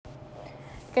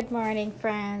Good morning,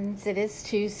 friends. It is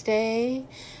Tuesday.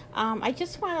 I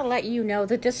just want to let you know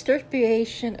the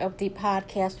distribution of the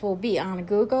podcast will be on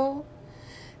Google,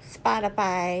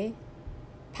 Spotify,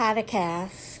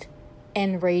 Podcast,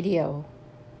 and radio.com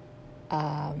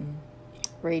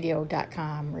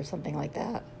or something like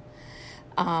that.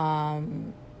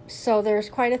 So there's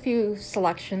quite a few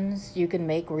selections you can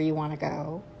make where you want to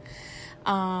go.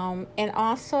 And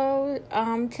also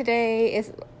today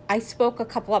I spoke a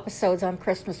couple episodes on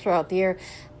Christmas throughout the year.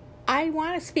 I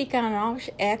want to speak on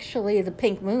actually the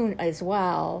pink moon as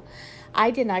well.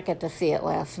 I did not get to see it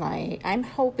last night. I'm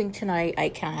hoping tonight I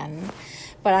can.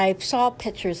 But I saw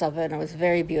pictures of it and it was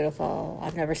very beautiful.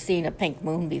 I've never seen a pink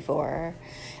moon before.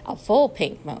 A full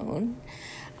pink moon.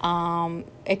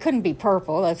 It couldn't be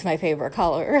purple. That's my favorite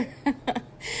color.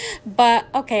 But,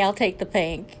 okay, I'll take the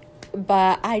pink.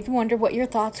 But I wonder what your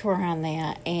thoughts were on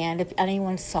that. And if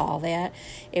anyone saw that,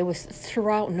 it was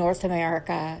throughout North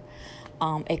America.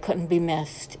 It couldn't be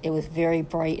missed. It was very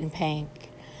bright and pink.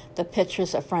 The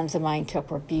pictures that friends of mine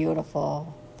took were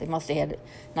beautiful. They must have had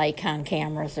Nikon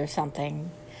cameras or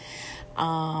something.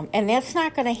 And that's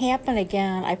not going to happen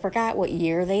again. I forgot what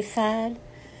year they said,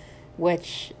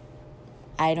 which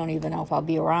I don't even know if I'll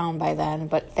be around by then.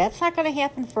 But that's not going to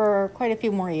happen for quite a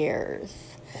few more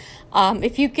years.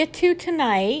 If you get to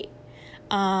tonight,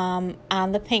 on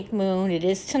the pink moon, it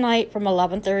is tonight from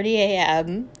 11:30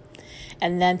 a.m.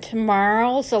 And then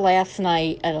tomorrow's the last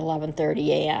night at 11:30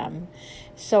 a.m.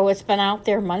 So it's been out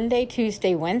there Monday,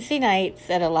 Tuesday, Wednesday nights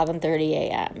at 11:30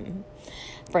 a.m.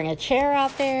 Bring a chair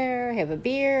out there, have a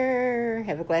beer,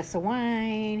 have a glass of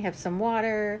wine, have some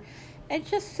water, and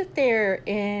just sit there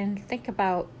and think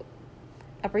about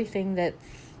everything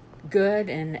that's good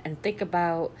and think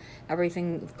about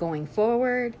everything going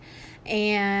forward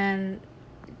and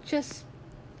just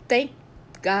thank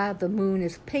God the moon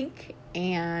is pink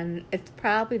and it's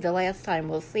probably the last time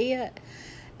we'll see it,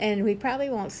 and we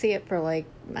probably won't see it for I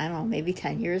don't know, maybe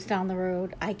 10 years down the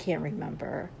road. I can't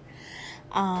remember.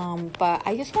 But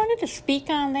I just wanted to speak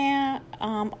on that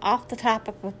off the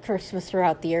topic of Christmas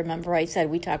throughout the year. Remember I said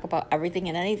we talk about everything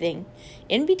and anything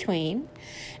in between.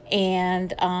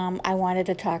 And I wanted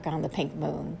to talk on the pink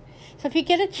moon. So if you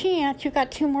get a chance, you've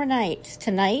got 2 more nights,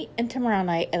 tonight and tomorrow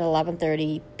night at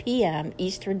 11:30 p.m.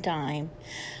 Eastern Time.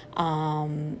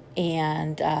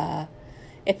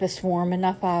 If it's warm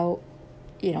enough out,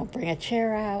 bring a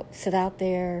chair out, sit out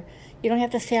there. You don't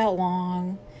have to stay out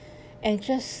long. And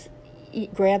just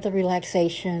grab the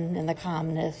relaxation and the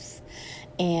calmness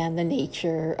and the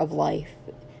nature of life.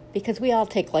 Because we all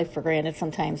take life for granted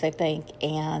sometimes, I think.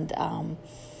 And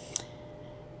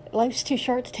life's too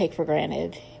short to take for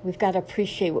granted. We've got to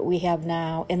appreciate what we have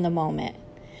now in the moment.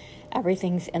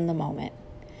 Everything's in the moment.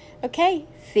 Okay,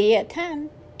 see you at 10.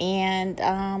 And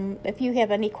if you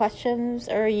have any questions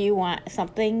or you want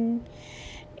something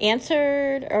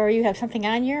answered or you have something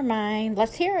on your mind,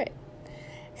 let's hear it.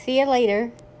 See you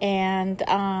later, and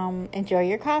enjoy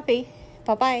your coffee.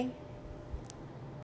 Bye-bye.